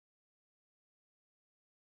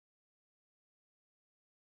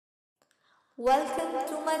Welcome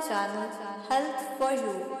to my channel Health for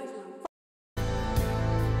You.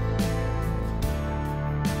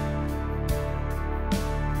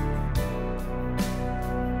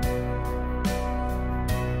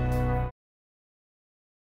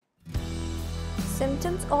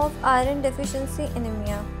 Symptoms of iron deficiency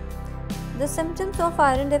anemia. The symptoms of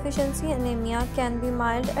iron deficiency anemia can be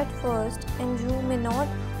mild at first and you may not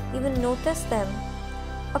even notice them.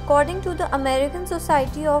 According to the American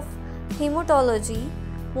Society of Hematology,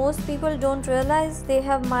 most people don't realize they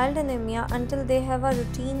have mild anemia until they have a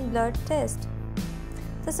routine blood test.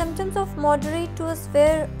 The symptoms of moderate to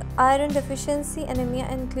severe iron deficiency anemia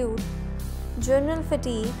include general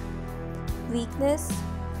fatigue, weakness,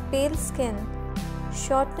 pale skin,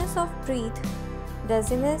 shortness of breath,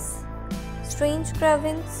 dizziness, strange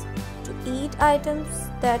cravings to eat items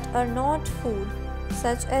that are not food,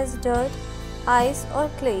 such as dirt, ice or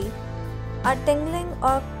clay, a tingling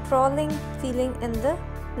or crawling feeling in the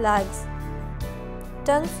legs,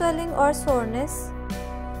 tongue swelling or soreness,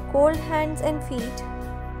 cold hands and feet,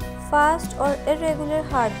 fast or irregular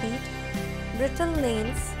heartbeat, brittle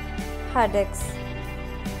nails, headaches.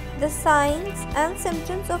 The signs and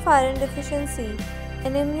symptoms of iron deficiency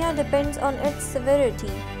anemia depends on its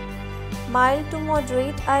severity. Mild to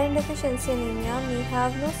moderate iron deficiency anemia may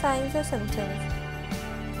have no signs or symptoms.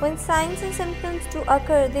 When signs and symptoms do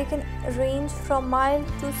occur, they can range from mild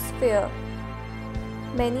to severe.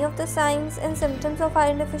 Many of the signs and symptoms of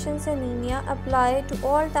iron deficiency anemia apply to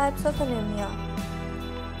all types of anemia.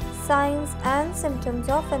 Signs and symptoms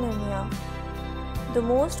of anemia. The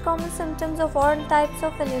most common symptoms of all types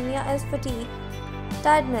of anemia is fatigue,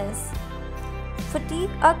 tiredness. Fatigue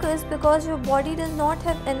occurs because your body does not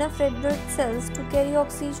have enough red blood cells to carry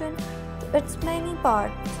oxygen to its many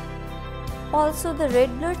parts. Also, the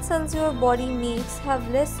red blood cells your body makes have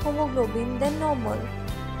less hemoglobin than normal.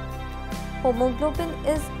 Hemoglobin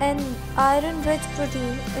is an iron-rich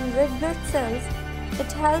protein in red blood cells.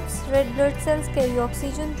 It helps red blood cells carry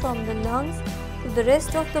oxygen from the lungs to the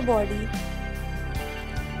rest of the body.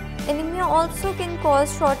 Anemia also can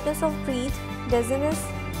cause shortness of breath, dizziness,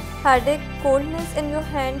 headache, coldness in your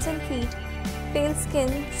hands and feet, pale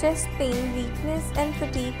skin, chest pain, weakness and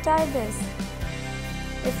fatigue, tiredness.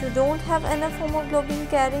 If you don't have enough hemoglobin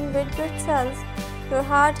carrying red blood cells, your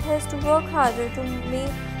heart has to work harder to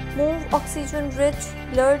move oxygen-rich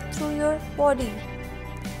blood through your body.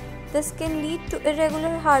 This can lead to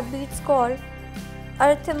irregular heartbeats called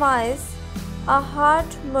arrhythmias, a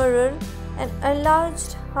heart murmur, an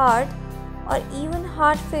enlarged heart, or even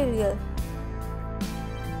heart failure.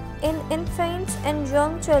 In infants and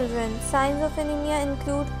young children, signs of anemia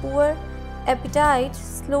include poor appetite,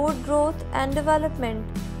 slowed growth and development,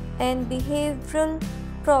 and behavioral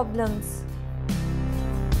problems.